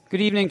Good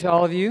evening to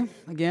all of you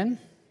again.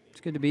 It's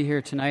good to be here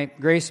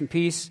tonight. Grace and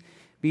peace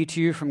be to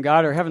you from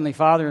God, our Heavenly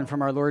Father, and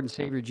from our Lord and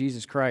Savior,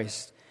 Jesus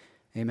Christ.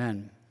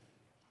 Amen.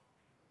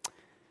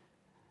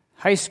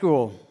 High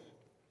school.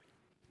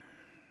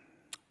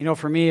 You know,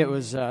 for me, it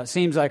was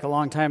seems like a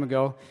long time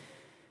ago.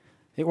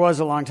 It was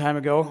a long time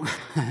ago.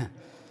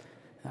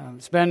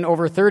 It's been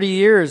over 30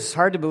 years,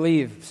 hard to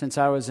believe, since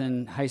I was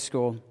in high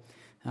school.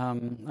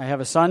 I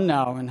have a son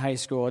now in high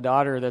school, a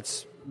daughter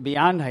that's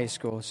beyond high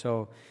school,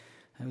 so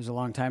it was a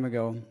long time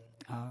ago.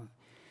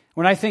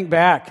 When I think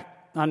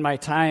back on my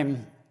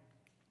time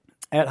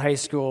at high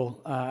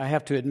school, I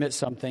have to admit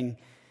something.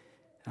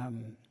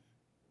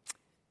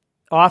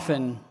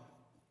 Often,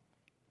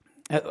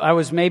 I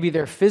was maybe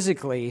there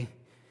physically,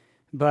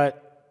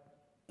 but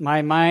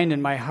my mind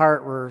and my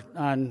heart were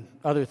on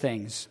other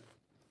things,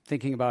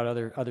 thinking about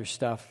other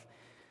stuff.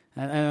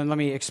 And let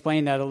me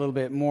explain that a little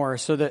bit more.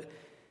 So that,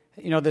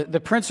 you know, the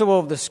principal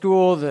of the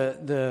school,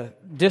 the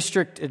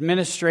district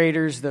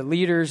administrators, the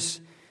leaders,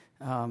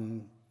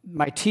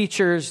 my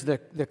teachers,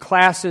 the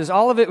classes,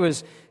 all of it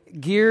was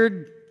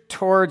geared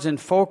towards and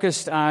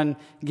focused on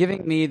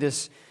giving me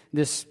this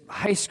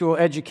high school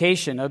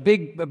education, a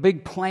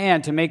big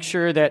plan to make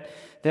sure that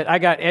I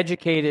got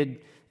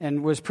educated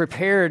and was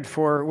prepared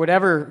for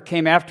whatever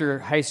came after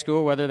high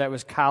school, whether that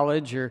was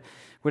college or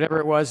whatever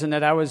it was, and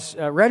that I was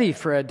ready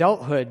for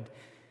adulthood.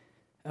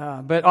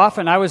 But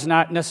often I was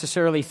not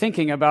necessarily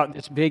thinking about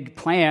this big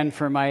plan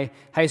for my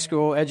high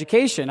school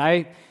education.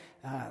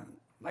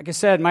 Like I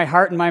said, my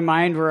heart and my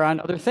mind were on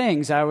other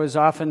things. I was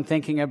often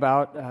thinking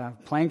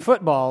about playing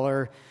football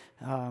or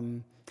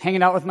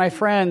hanging out with my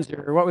friends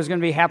or what was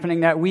going to be happening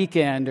that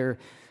weekend or,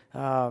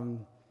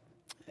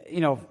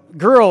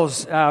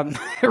 girls,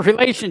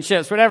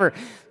 relationships, whatever.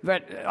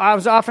 But I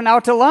was often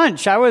out to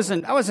lunch. I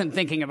wasn't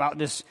thinking about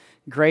this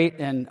great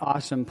and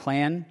awesome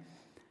plan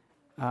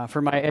for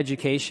my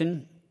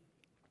education.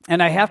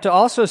 And I have to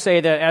also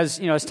say that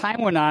as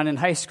time went on in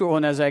high school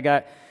and as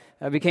I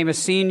became a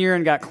senior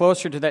and got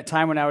closer to that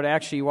time when I would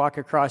actually walk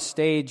across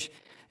stage,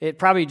 it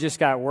probably just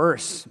got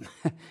worse.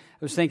 I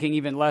was thinking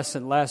even less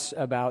and less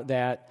about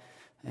that.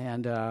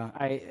 And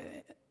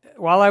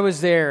while I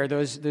was there,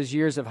 those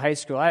years of high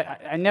school,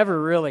 I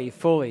never really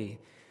fully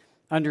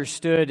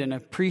understood and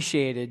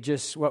appreciated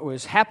just what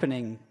was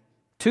happening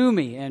to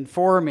me and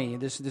for me,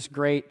 this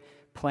great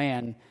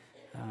plan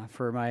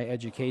for my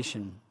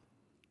education.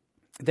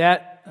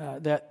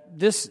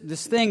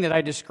 This thing that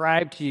I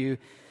described to you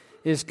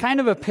is kind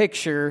of a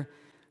picture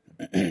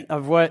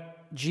of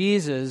what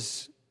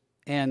Jesus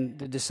and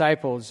the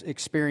disciples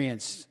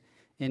experienced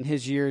in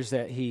his years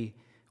that he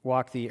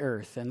walked the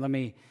earth. And let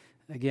me,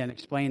 again,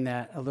 explain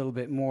that a little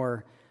bit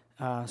more.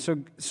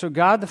 So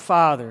God the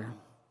Father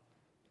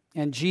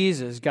and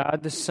Jesus,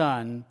 God the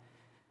Son,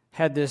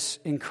 had this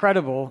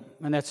incredible,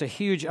 and that's a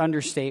huge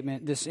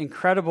understatement, this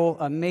incredible,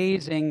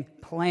 amazing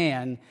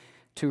plan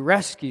to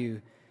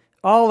rescue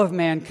all of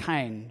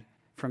mankind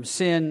from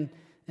sin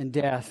and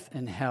death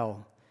and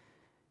hell.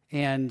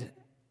 And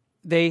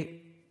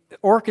they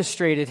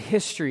orchestrated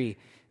history.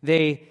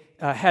 They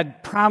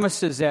had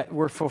promises that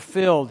were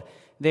fulfilled.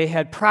 They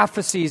had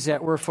prophecies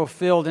that were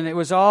fulfilled. And it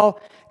was all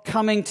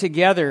coming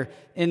together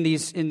in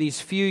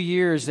these few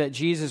years that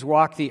Jesus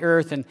walked the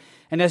earth. And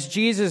as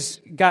Jesus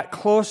got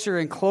closer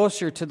and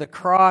closer to the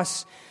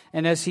cross,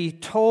 and as he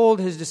told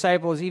his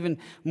disciples even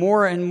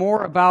more and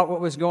more about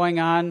what was going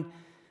on,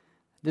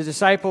 the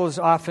disciples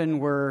often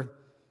were,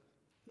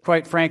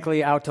 quite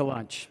frankly, out to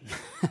lunch.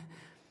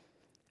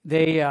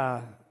 They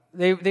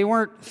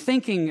weren't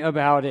thinking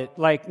about it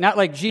not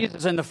like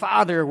Jesus and the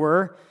Father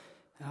were.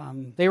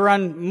 They were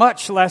on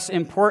much less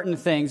important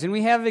things, and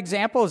we have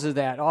examples of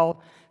that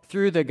all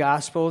through the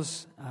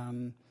Gospels.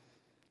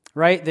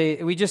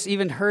 Right? We just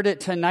even heard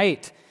it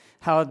tonight,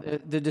 how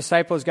the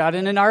disciples got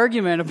in an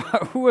argument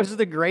about who was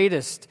the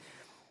greatest.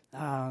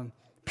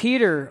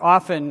 Peter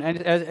often,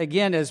 and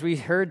again, as we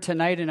heard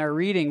tonight in our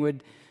reading,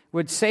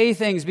 would say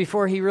things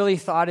before he really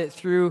thought it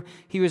through.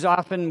 He was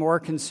often more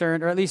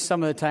concerned, or at least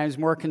some of the times,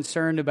 more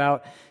concerned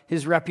about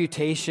his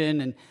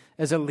reputation and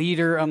as a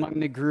leader among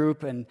the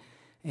group. And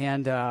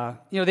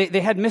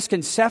they had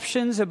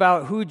misconceptions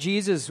about who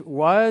Jesus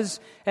was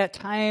at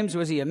times.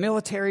 Was he a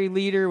military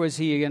leader? Was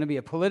he going to be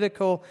a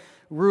political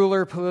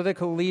ruler,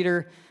 political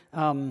leader?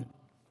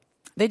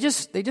 They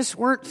just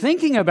weren't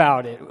thinking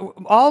about it.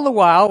 All the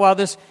while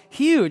this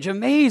huge,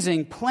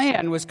 amazing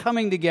plan was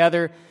coming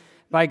together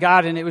by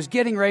God, and it was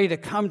getting ready to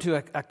come to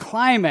a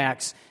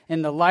climax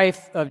in the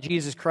life of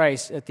Jesus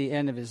Christ at the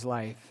end of his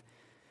life.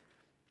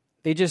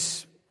 They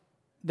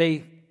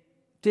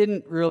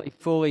didn't really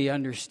fully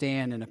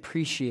understand and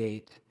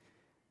appreciate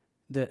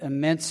the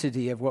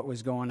immensity of what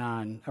was going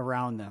on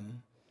around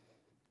them.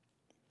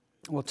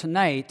 Well,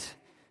 tonight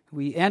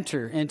we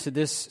enter into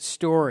this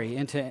story,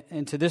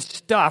 into this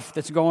stuff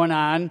that's going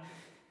on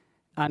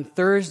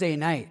Thursday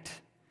night,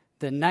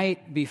 the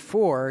night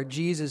before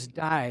Jesus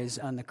dies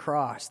on the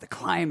cross, the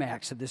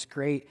climax of this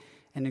great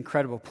and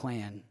incredible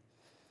plan.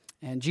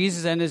 And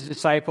Jesus and his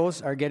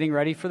disciples are getting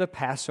ready for the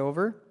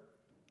Passover.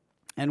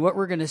 And what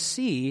we're going to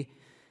see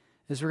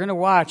is we're going to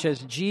watch as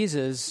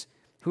Jesus,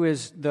 who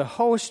is the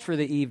host for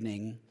the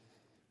evening,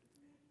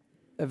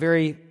 a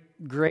very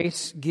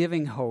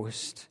grace-giving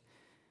host,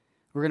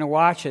 we're going to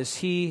watch as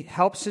he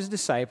helps his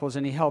disciples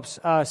and he helps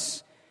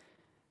us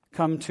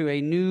come to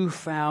a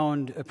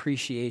newfound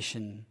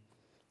appreciation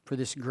for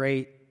this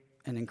great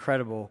and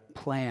incredible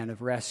plan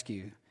of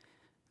rescue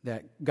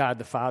that God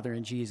the Father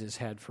and Jesus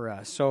had for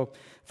us. So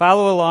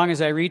follow along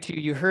as I read to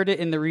you. You heard it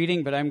in the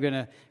reading, but I'm going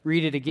to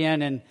read it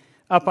again. And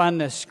up on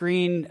the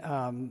screen,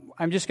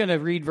 I'm just going to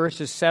read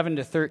verses 7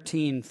 to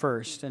 13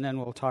 first, and then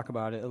we'll talk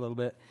about it a little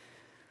bit.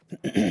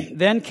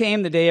 Then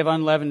came the day of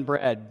unleavened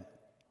bread,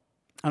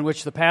 on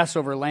which the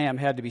Passover lamb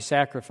had to be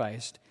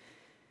sacrificed.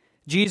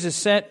 Jesus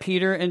sent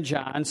Peter and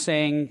John,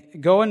 saying,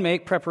 "Go and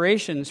make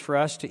preparations for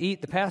us to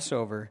eat the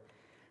Passover."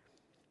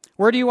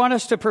 "Where do you want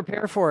us to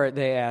prepare for it?"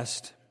 they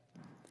asked.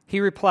 He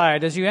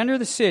replied, "As you enter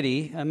the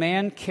city, a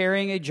man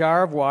carrying a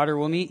jar of water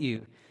will meet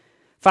you.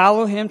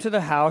 Follow him to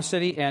the house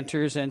that he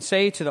enters and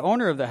say to the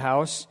owner of the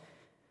house,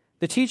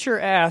 'The teacher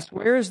asked,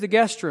 where is the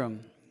guest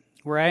room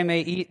where I may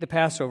eat the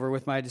Passover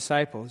with my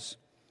disciples?'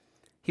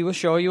 He will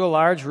show you a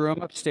large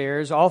room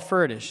upstairs, all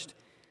furnished.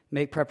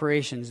 Make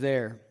preparations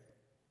there."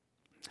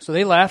 So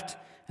they left,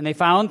 and they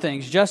found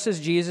things just as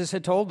Jesus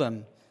had told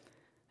them.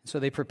 So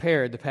they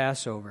prepared the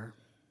Passover.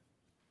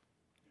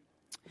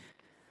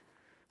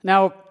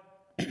 Now,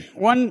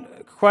 one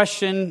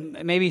question,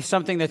 maybe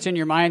something that's in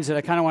your minds that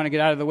I kind of want to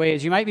get out of the way,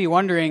 is you might be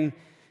wondering,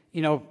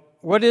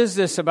 what is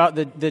this about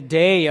the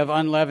day of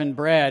unleavened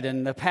bread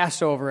and the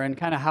Passover, and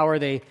kind of how are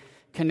they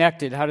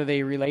connected? How do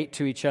they relate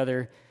to each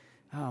other?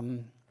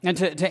 And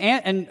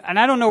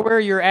I don't know where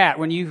you're at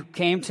when you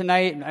came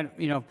tonight.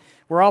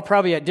 We're all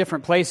probably at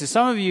different places.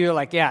 Some of you are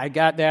like, "Yeah, I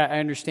got that. I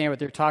understand what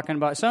they're talking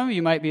about." Some of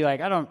you might be like,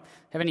 "I don't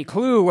have any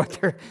clue what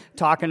they're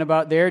talking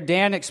about there."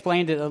 Dan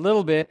explained it a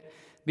little bit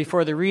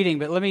before the reading,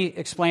 but let me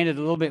explain it a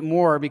little bit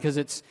more, because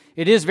it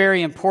is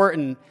very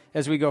important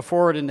as we go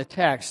forward in the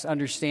text,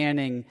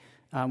 understanding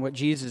what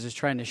Jesus is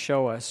trying to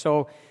show us.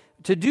 So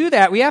to do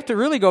that, we have to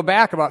really go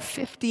back about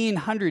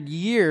 1,500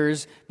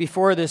 years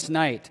before this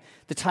night,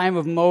 the time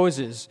of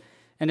Moses.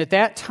 And at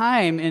that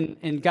time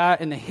in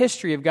the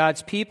history of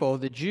God's people,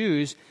 the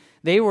Jews,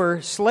 they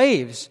were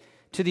slaves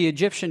to the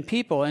Egyptian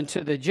people and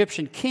to the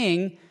Egyptian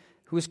king,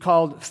 who was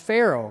called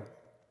Pharaoh.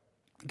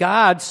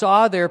 God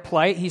saw their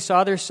plight, he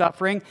saw their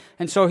suffering,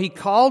 and so he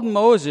called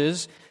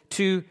Moses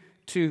to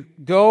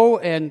go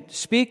and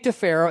speak to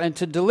Pharaoh and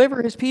to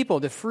deliver his people,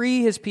 to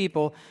free his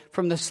people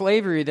from the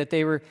slavery that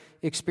they were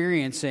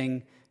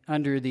experiencing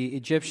under the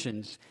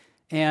Egyptians.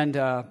 And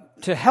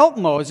to help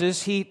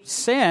Moses, he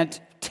sent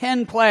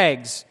 10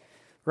 plagues,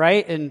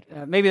 right? And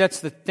maybe that's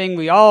the thing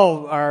we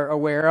all are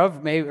aware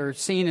of, maybe or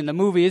seen in the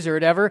movies or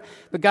whatever.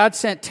 But God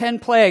sent 10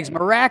 plagues,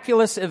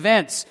 miraculous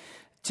events,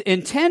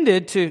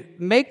 intended to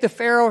make the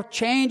Pharaoh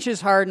change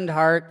his hardened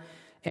heart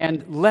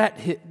and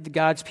let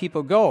God's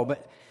people go.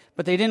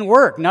 But they didn't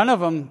work. None of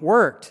them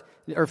worked.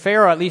 Or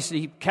Pharaoh, at least,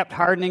 he kept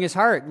hardening his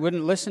heart,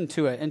 wouldn't listen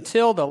to it,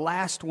 until the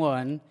last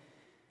one,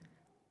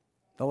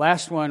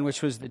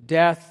 which was the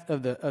death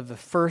of the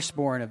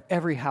firstborn of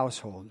every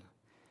household.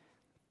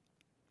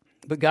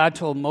 But God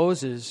told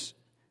Moses,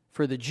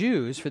 for the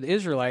Jews, for the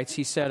Israelites,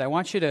 he said,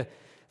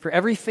 for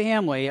every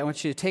family, I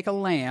want you to take a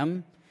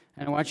lamb,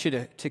 and I want you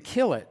to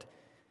kill it,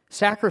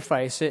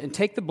 sacrifice it, and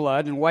take the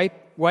blood and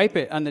wipe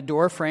it on the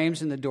door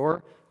frames and the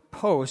door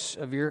posts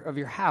of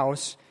your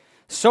house,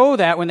 so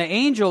that when the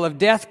angel of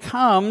death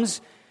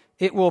comes,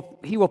 he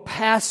will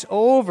pass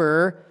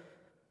over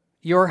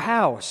your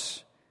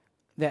house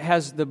that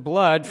has the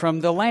blood from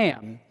the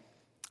lamb.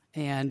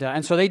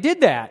 And so they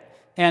did that.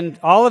 And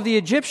all of the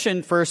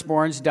Egyptian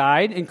firstborns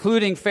died,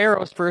 including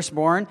Pharaoh's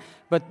firstborn,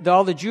 but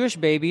all the Jewish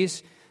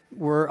babies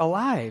were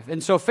alive.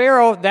 And so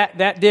Pharaoh,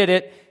 that did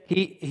it.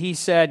 He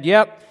said,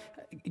 "Yep,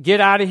 get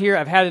out of here.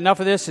 I've had enough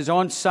of this." His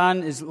own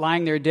son is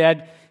lying there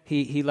dead.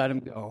 He let him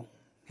go.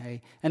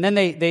 Okay? And then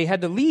they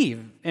had to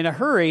leave in a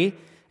hurry.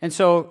 And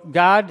so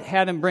God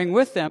had them bring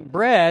with them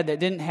bread that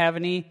didn't have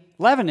any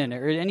leaven in it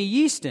or any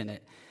yeast in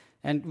it.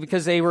 And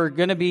because they were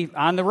going to be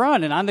on the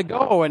run and on the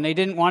go, and they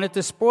didn't want it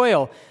to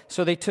spoil.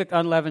 So they took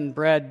unleavened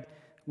bread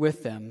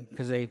with them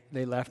because they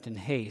left in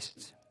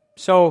haste.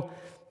 So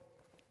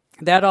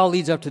that all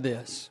leads up to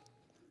this.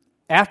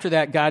 After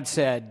that, God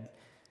said,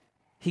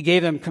 he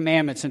gave them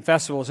commandments and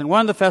festivals. And one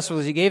of the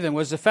festivals he gave them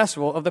was the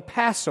festival of the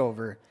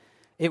Passover.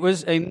 It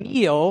was a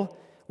meal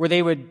where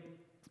they would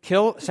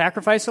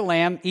sacrifice a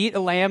lamb, eat a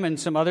lamb and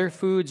some other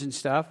foods and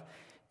stuff.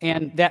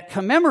 And that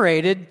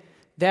commemorated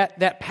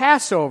that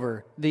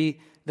Passover, the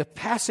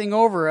passing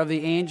over of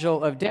the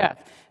angel of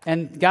death.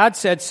 And God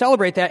said,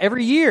 celebrate that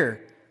every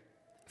year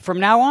from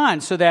now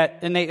on, so that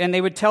and they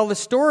would tell the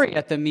story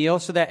at the meal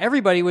so that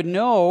everybody would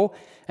know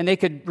and they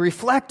could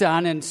reflect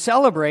on and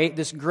celebrate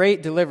this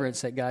great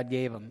deliverance that God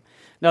gave them.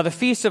 Now, the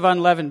Feast of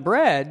Unleavened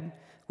Bread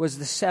was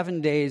the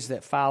 7 days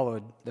that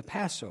followed the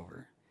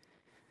Passover,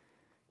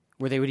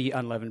 where they would eat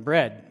unleavened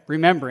bread,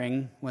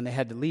 remembering when they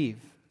had to leave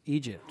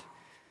Egypt.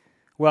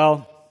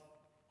 Well,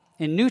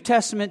 in New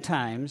Testament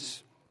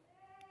times,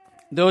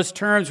 Those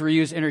terms were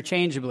used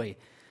interchangeably.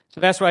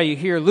 So that's why you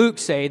hear Luke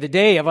say the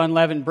day of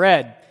unleavened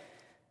bread,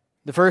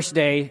 the first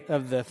day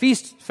of the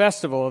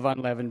festival of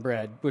unleavened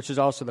bread, which is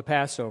also the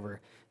Passover.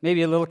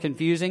 Maybe a little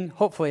confusing.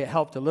 Hopefully it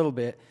helped a little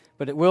bit,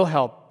 but it will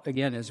help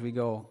again as we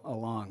go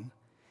along.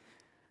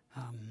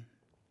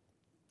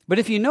 But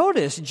if you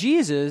notice,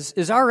 Jesus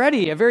is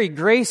already a very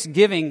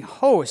grace-giving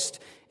host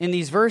in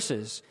these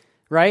verses,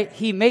 right?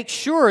 He makes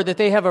sure that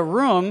they have a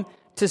room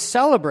to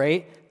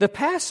celebrate the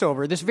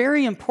Passover, this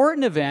very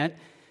important event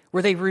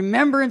where they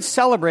remember and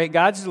celebrate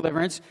God's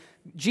deliverance.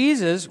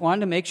 Jesus wanted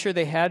to make sure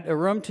they had a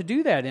room to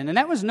do that in. And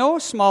that was no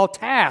small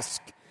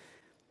task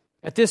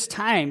at this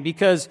time,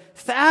 because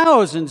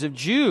thousands of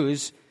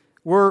Jews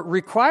were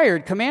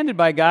required, commanded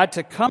by God,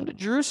 to come to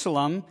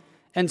Jerusalem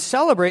and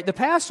celebrate the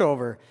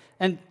Passover.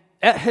 And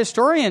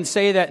historians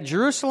say that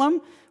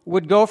Jerusalem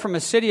would go from a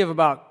city of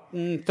about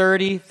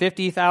 30,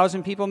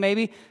 50,000 people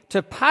maybe,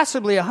 to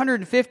possibly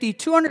 150,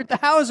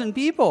 200,000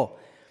 people.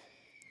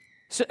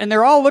 So, and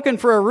they're all looking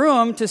for a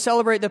room to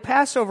celebrate the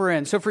Passover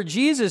in. So for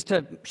Jesus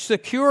to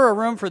secure a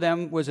room for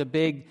them was a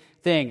big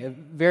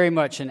thing, very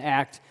much an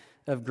act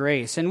of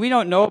grace. And we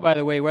don't know, by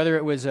the way, whether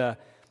it was a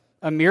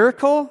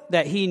miracle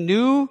that he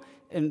knew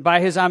and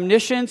by his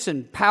omniscience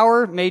and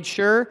power made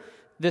sure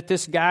that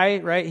this guy,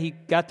 right, he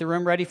got the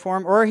room ready for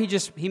him, or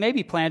he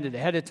maybe planned it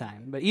ahead of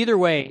time. But either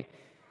way,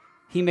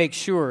 he makes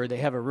sure they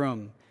have a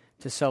room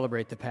to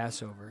celebrate the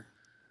Passover.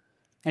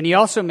 And he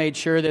also made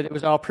sure that it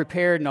was all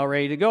prepared and all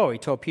ready to go. He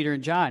told Peter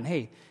and John,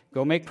 hey,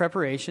 go make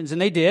preparations.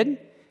 And they did.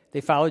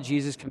 They followed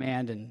Jesus'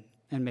 command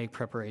and made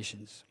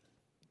preparations.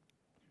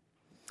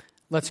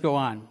 Let's go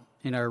on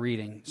in our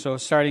reading. So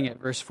starting at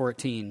verse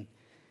 14.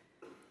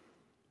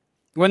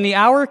 When the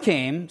hour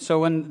came, so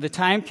when the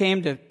time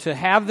came to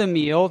have the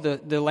meal,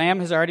 the lamb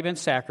has already been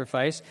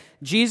sacrificed,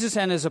 Jesus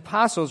and his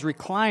apostles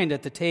reclined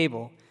at the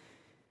table.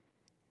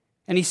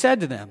 And he said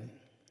to them,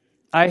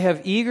 I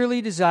have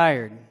eagerly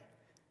desired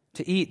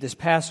to eat this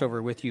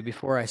Passover with you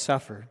before I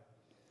suffer.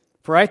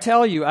 For I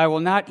tell you, I will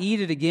not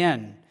eat it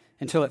again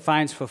until it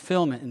finds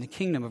fulfillment in the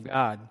kingdom of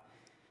God.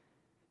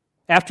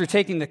 After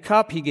taking the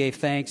cup, he gave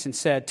thanks and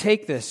said,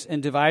 take this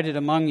and divide it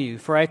among you.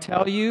 For I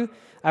tell you,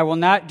 I will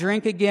not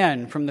drink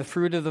again from the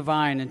fruit of the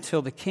vine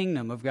until the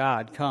kingdom of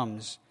God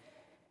comes.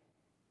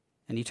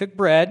 And he took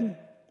bread,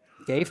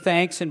 gave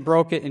thanks, and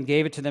broke it, and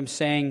gave it to them,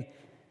 saying,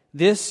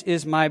 this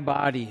is my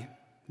body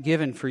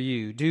given for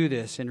you. Do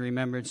this in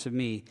remembrance of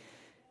me.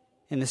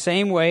 In the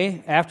same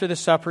way, after the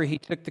supper, he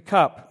took the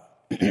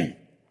cup,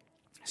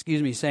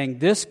 saying,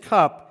 this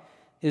cup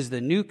is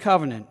the new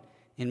covenant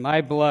in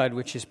my blood,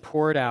 which is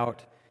poured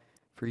out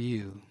for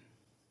you.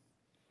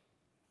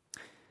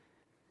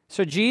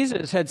 So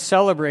Jesus had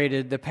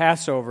celebrated the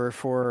Passover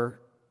for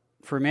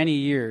many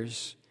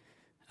years,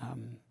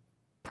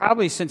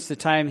 probably since the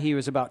time he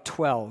was about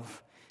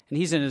 12. And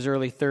he's in his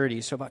early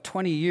 30s, so about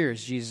 20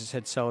 years Jesus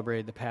had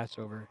celebrated the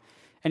Passover.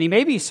 And he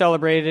maybe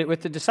celebrated it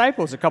with the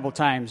disciples a couple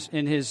times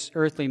during his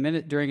earthly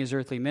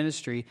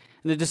ministry.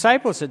 And the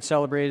disciples had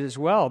celebrated as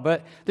well.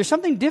 But there's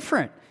something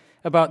different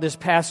about this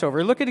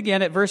Passover. Look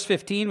again at verse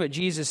 15, what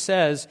Jesus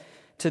says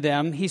to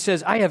them. He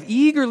says, I have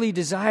eagerly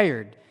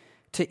desired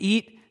to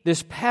eat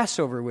this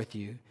Passover with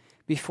you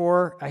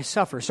before I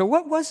suffer. So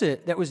what was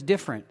it that was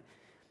different?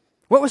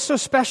 What was so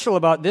special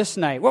about this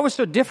night? What was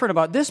so different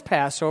about this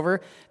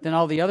Passover than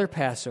all the other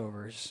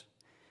Passovers?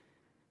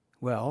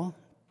 Well,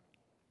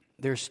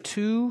 there's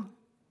two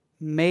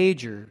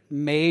major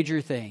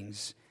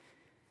things,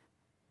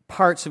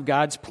 parts of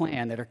God's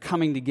plan that are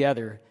coming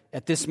together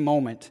at this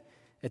moment,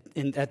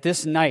 at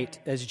this night,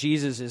 as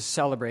Jesus is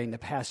celebrating the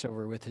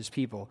Passover with his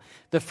people,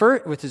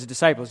 with his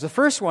disciples. The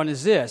first one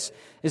is this,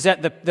 is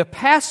that the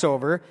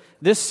Passover,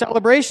 this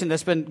celebration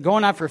that's been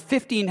going on for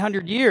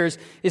 1,500 years,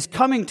 is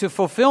coming to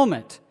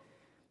fulfillment.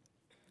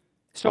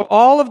 So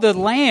all of the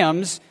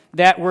lambs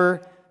that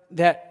were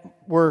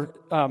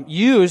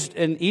used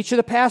in each of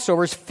the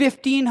Passovers,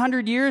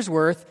 1,500 years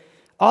worth,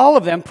 all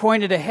of them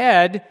pointed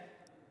ahead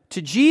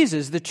to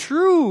Jesus, the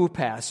true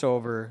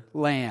Passover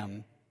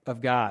lamb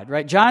of God,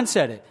 right? John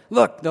said it.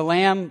 Look, the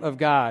Lamb of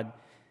God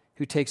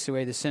who takes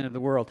away the sin of the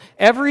world.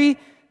 Every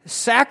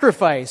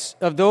sacrifice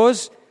of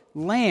those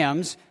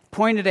lambs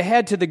pointed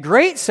ahead to the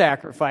great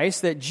sacrifice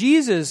that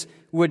Jesus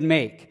would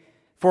make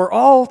for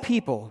all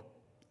people,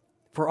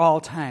 for all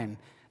time.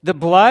 The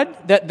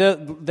blood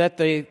that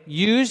they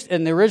used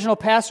in the original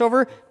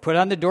Passover, put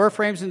on the door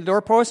frames and the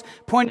doorposts,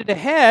 pointed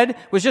ahead,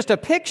 was just a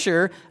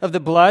picture of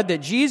the blood that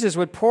Jesus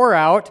would pour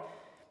out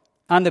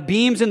on the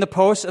beams and the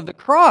posts of the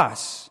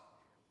cross.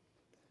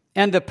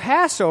 And the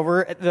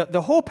Passover,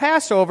 the whole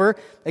Passover,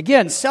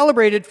 again,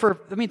 celebrated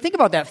think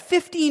about that,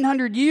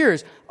 1,500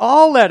 years,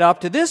 all led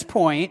up to this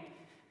point.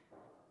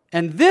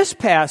 And this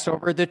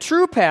Passover, the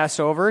true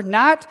Passover,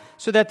 not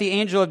so that the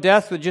angel of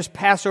death would just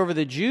pass over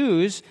the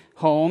Jews'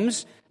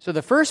 homes, so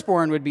the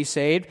firstborn would be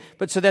saved,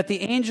 but so that the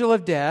angel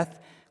of death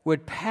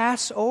would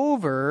pass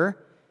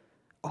over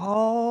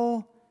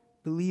all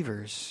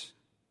believers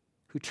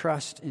who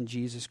trust in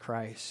Jesus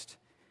Christ,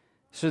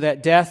 so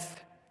that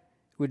death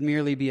would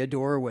merely be a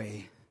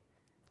doorway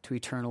to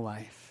eternal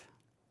life.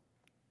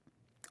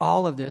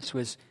 All of this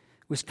was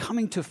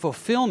coming to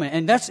fulfillment,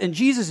 and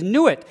Jesus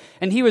knew it,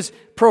 and he was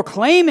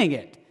proclaiming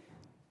it.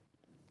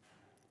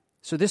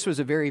 So this was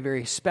a very,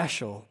 very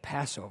special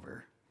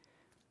Passover.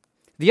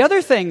 The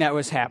other thing that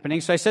was happening,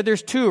 so I said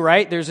there's two,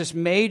 right? There's this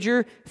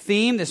major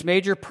theme, this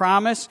major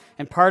promise,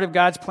 and part of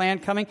God's plan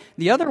coming.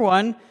 The other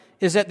one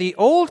is that the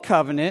old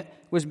covenant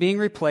was being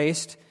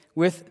replaced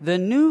with the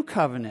new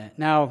covenant.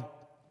 Now,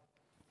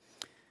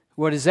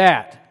 what is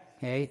that?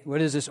 Okay,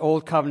 what is this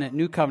old covenant,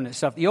 new covenant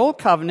stuff? The old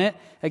covenant,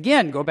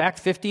 again, go back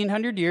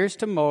 1,500 years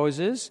to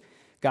Moses.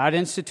 God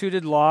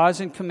instituted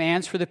laws and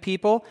commands for the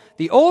people.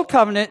 The old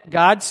covenant,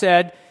 God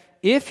said,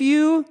 if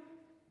you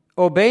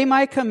obey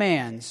my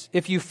commands,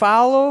 if you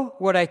follow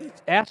what I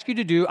ask you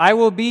to do, I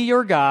will be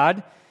your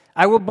God,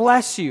 I will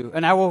bless you,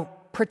 and I will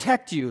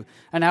protect you,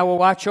 and I will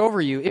watch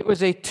over you. It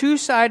was a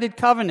two-sided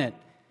covenant.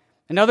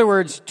 In other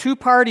words, two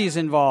parties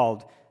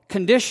involved,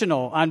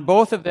 conditional on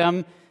both of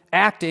them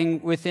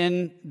acting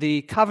within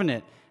the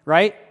covenant,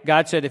 right?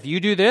 God said, if you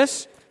do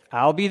this,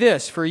 I'll be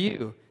this for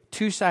you.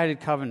 Two-sided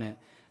covenant.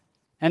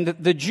 And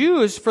the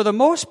Jews, for the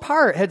most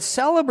part, had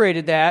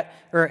celebrated that,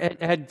 or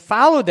had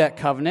followed that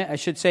covenant, I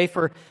should say,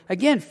 for,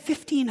 again,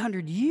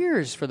 1,500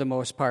 years for the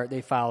most part,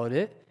 they followed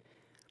it.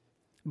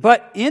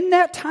 But in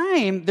that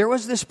time, there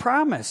was this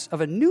promise of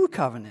a new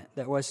covenant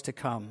that was to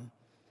come.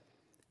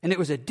 And it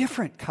was a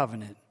different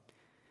covenant.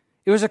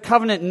 It was a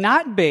covenant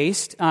not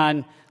based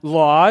on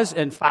laws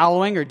and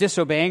following or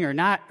disobeying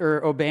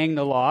or obeying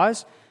the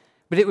laws,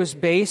 but it was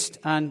based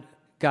on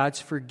God's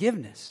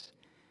forgiveness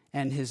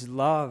and his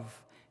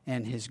love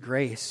and his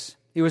grace.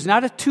 It was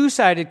not a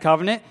two-sided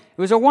covenant.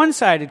 It was a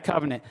one-sided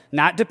covenant,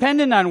 not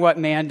dependent on what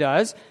man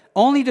does,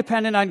 only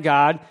dependent on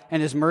God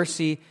and his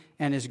mercy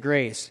and his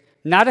grace.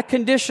 Not a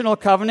conditional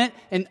covenant,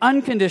 an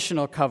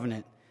unconditional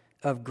covenant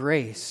of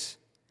grace.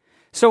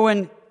 So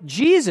when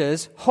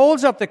Jesus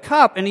holds up the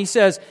cup and he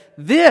says,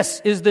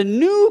 this is the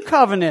new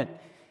covenant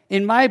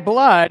in my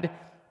blood,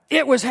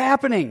 it was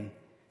happening.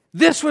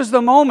 This was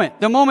the moment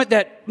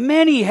that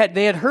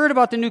they had heard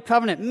about the new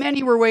covenant,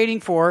 many were waiting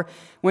for,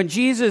 when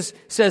Jesus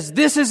says,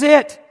 this is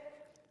it.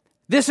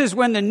 This is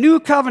when the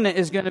new covenant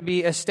is going to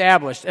be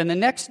established. And the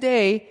next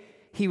day,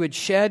 he would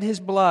shed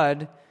his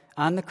blood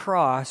on the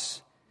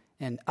cross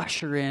and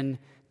usher in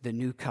the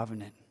new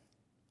covenant.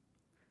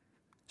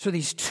 So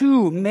these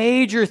two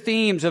major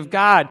themes of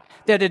God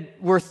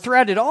that were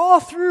threaded all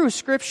through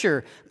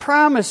Scripture,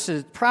 promise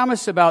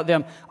about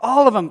them,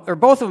 all of them, or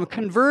both of them,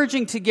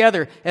 converging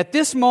together at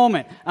this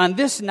moment, on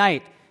this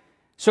night.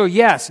 So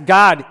yes,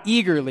 God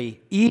eagerly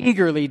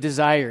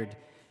desired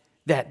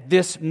that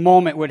this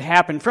moment would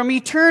happen. From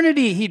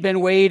eternity, he'd been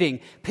waiting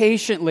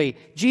patiently.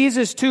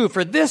 Jesus, too,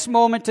 for this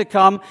moment to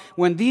come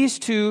when these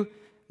two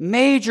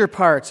major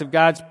parts of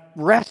God's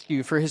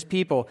rescue for his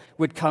people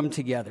would come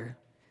together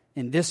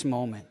in this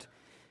moment.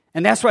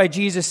 And that's why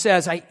Jesus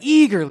says, I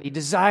eagerly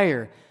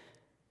desire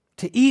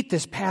to eat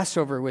this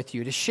Passover with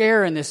you, to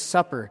share in this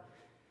supper,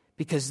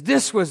 because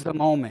this was the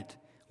moment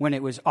when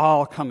it was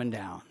all coming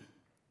down.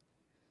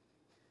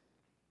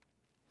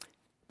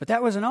 But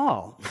that wasn't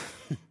all.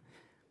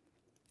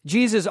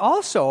 Jesus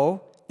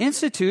also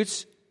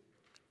institutes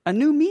a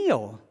new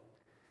meal.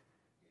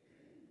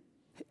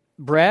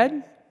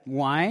 Bread,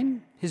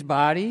 wine, his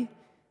body,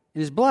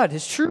 and his blood,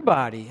 his true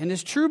body and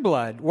his true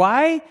blood.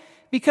 Why?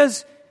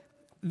 Because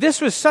this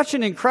was such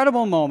an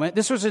incredible moment.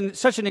 This was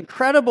such an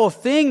incredible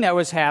thing that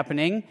was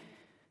happening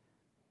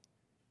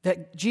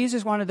that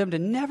Jesus wanted them to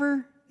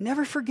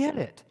never forget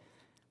it.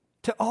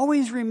 To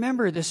always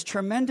remember this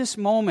tremendous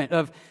moment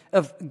of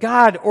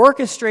God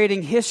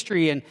orchestrating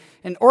history and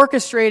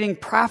orchestrating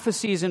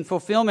prophecies and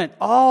fulfillment,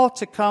 all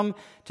to come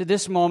to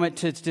this moment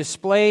to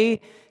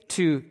display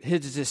to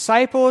his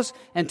disciples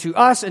and to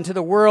us and to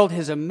the world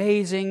his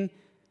amazing,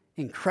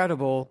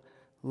 incredible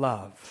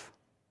love.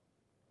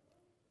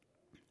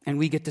 And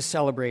we get to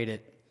celebrate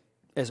it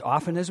as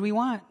often as we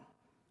want,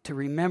 to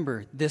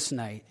remember this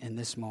night and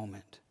this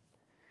moment.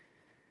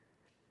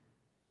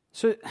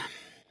 So,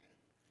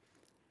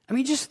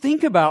 just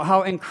think about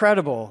how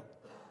incredible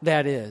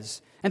that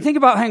is. And think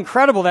about how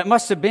incredible that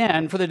must have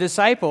been for the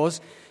disciples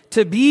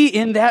to be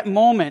in that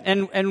moment.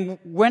 And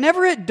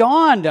whenever it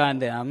dawned on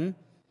them,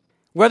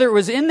 whether it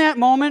was in that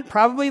moment,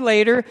 probably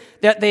later,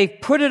 that they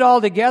put it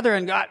all together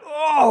and got,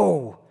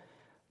 oh,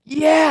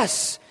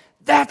 yes,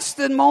 that's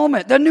the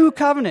moment, the new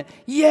covenant.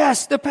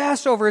 Yes, the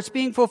Passover, it's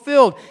being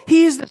fulfilled.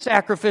 He's the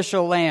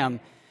sacrificial lamb.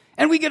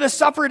 And we get a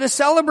supper to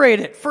celebrate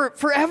it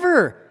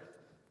forever.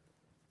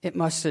 They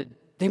must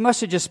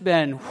have just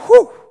been,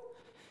 whew,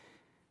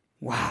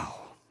 wow,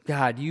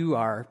 God, you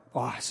are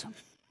awesome.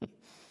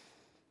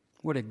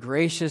 What a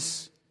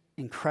gracious,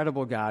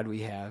 incredible God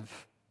we have.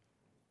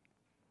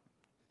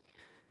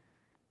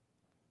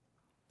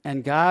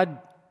 And God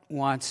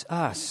wants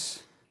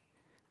us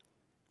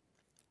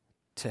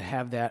to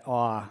have that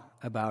awe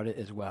about it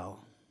as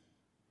well.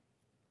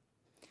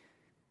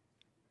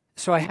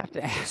 So I have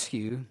to ask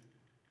you,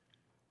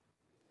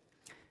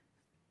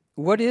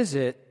 what is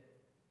it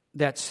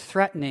that's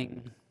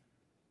threatening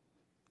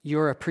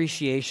your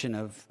appreciation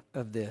of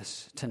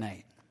this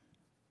tonight.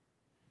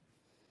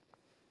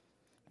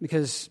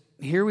 Because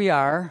here we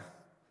are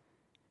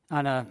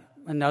on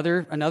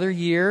another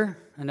year,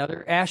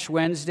 another Ash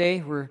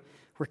Wednesday. We're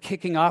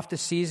kicking off the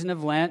season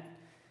of Lent.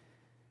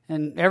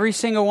 And every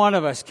single one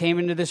of us came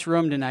into this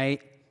room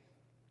tonight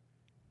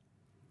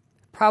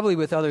probably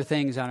with other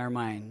things on our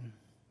mind.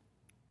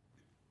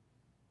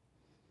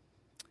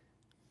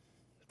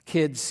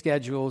 Kids'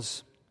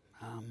 schedules,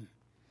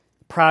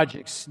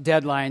 projects,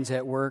 deadlines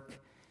at work,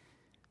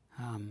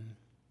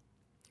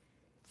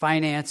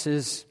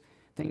 finances,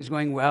 things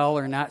going well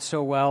or not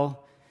so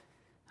well.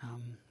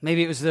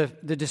 Maybe it was the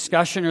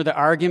discussion or the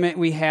argument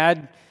we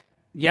had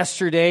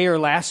yesterday or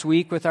last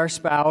week with our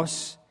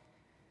spouse.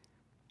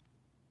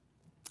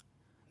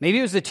 Maybe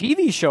it was the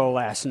TV show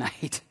last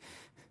night.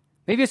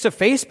 Maybe it's a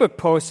Facebook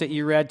post that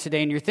you read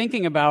today and you're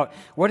thinking about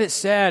what it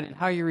said and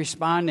how you're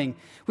responding.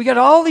 We got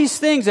all these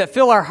things that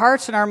fill our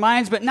hearts and our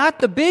minds, but not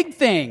the big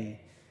thing.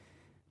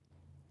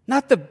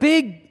 Not the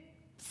big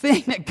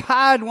thing that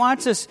God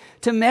wants us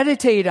to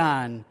meditate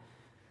on.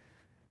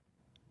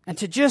 And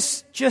to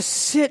just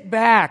sit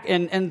back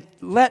and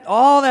let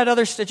all that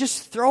other stuff,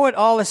 just throw it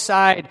all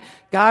aside.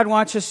 God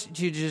wants us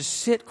to just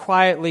sit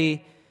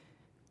quietly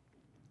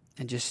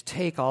and just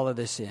take all of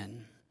this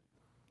in.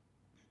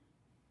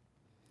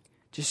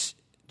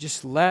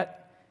 Just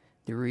let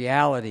the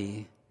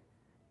reality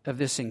of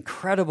this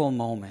incredible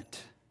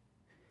moment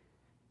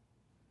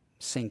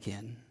sink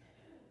in.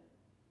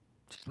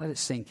 Just let it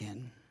sink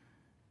in.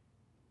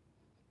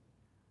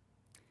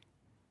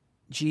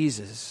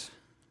 Jesus,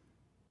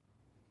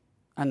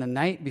 on the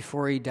night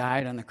before he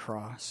died on the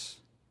cross,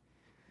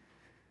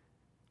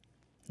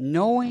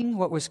 knowing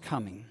what was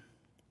coming,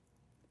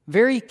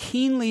 very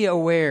keenly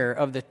aware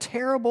of the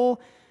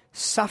terrible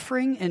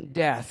suffering and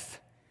death,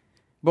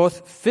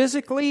 both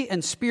physically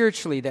and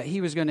spiritually, that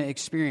he was going to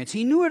experience.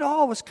 He knew it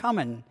all was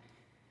coming.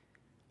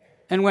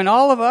 And when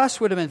all of us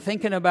would have been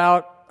thinking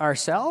about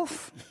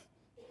ourselves,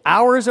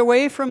 hours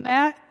away from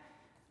that,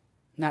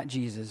 not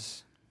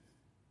Jesus.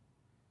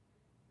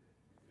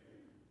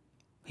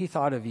 He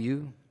thought of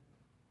you.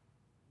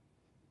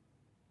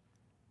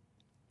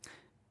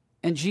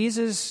 And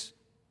Jesus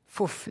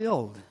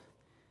fulfilled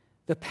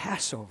the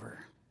Passover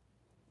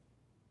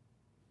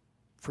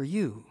for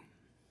you.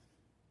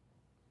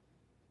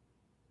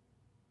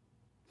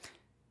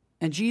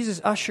 And Jesus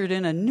ushered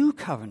in a new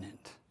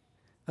covenant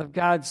of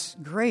God's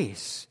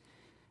grace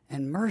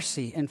and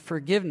mercy and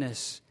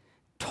forgiveness,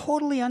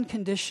 totally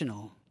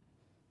unconditional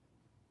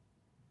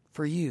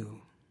for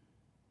you.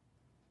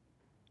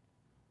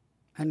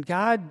 And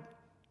God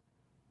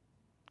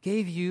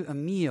gave you a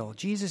meal.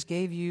 Jesus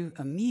gave you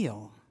a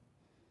meal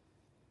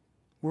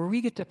where we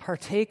get to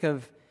partake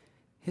of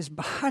his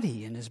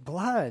body and his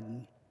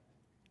blood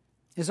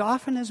as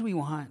often as we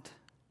want,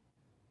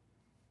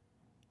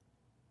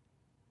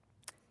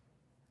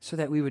 so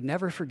that we would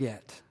never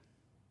forget.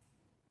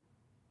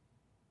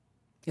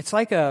 It's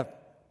like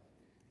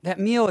that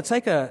meal, it's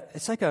like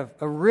a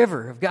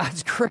river of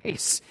God's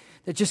grace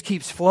that just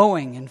keeps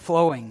flowing and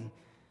flowing.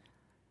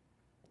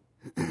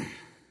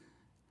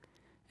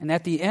 And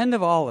at the end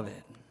of all of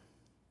it,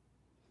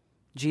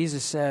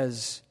 Jesus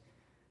says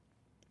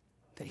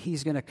that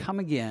he's going to come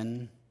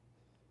again.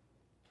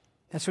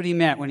 That's what he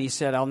meant when he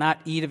said, I'll not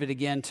eat of it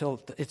again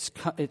till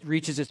it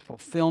reaches its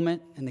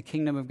fulfillment in the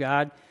kingdom of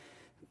God.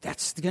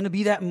 That's going to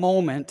be that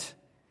moment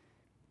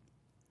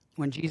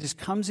when Jesus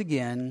comes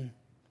again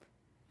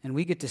and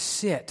we get to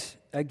sit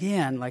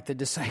again like the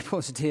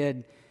disciples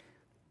did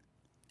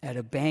at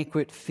a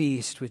banquet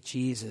feast with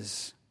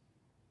Jesus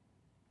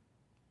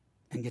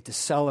and get to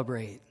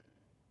celebrate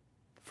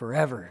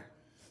forever.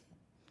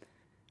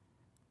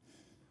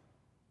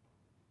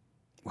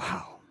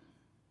 Wow.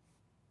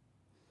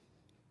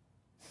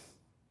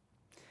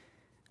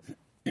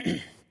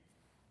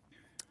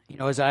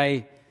 As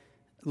I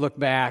look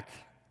back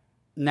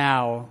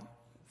now,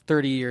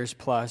 30 years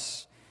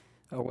plus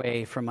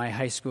away from my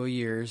high school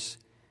years,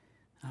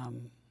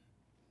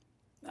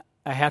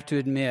 I have to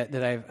admit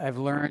that I've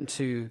learned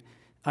to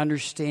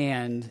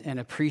understand and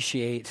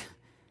appreciate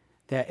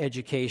that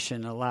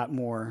education a lot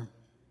more.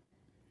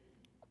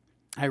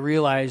 I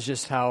realize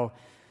just how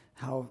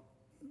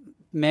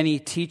many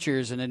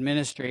teachers and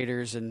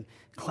administrators and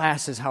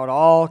classes, how it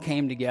all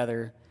came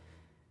together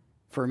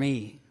for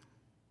me.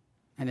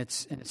 And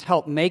it's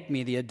helped make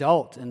me the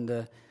adult and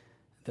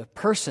the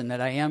person that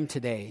I am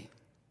today.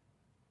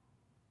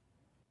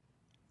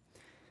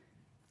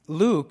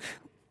 Luke,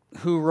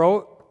 who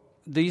wrote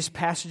these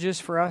passages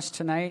for us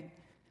tonight,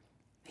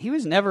 he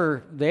was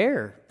never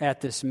there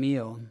at this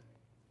meal.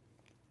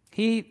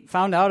 He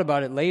found out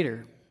about it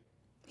later.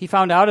 He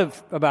found out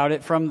about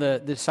it from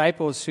the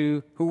disciples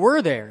who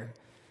were there,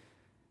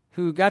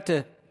 who got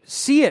to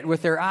see it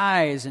with their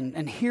eyes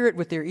and hear it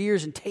with their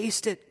ears and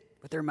taste it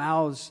with their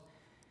mouths.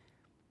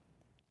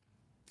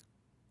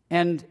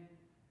 And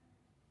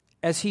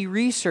as he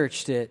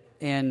researched it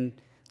and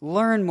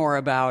learned more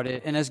about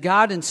it, and as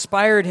God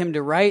inspired him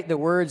to write the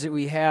words that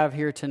we have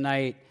here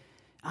tonight,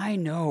 I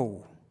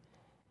know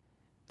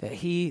that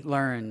he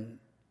learned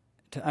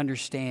to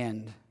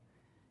understand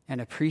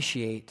and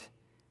appreciate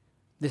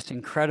this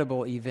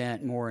incredible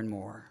event more and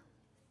more.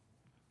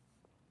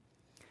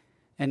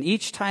 And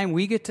each time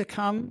we get to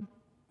come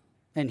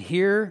and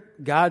hear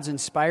God's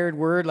inspired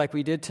word like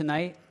we did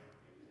tonight,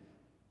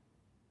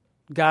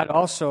 God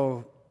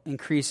also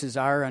increases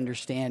our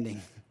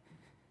understanding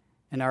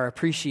and our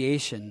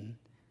appreciation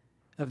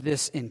of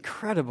this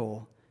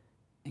incredible,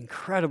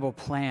 incredible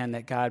plan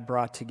that God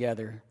brought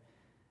together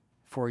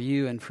for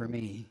you and for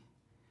me.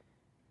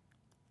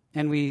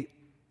 And we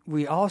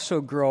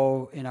also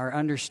grow in our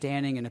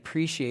understanding and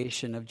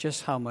appreciation of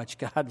just how much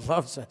God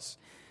loves us,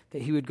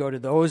 that he would go to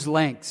those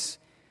lengths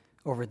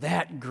over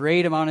that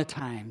great amount of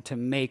time to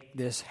make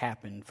this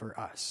happen for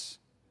us.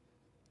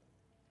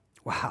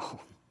 Wow.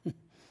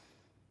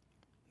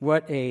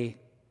 What a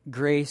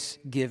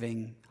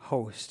grace-giving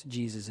host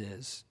Jesus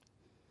is.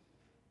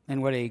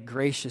 And what a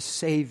gracious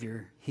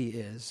Savior he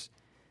is.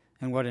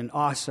 And what an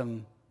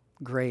awesome,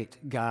 great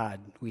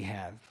God we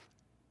have.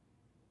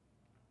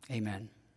 Amen.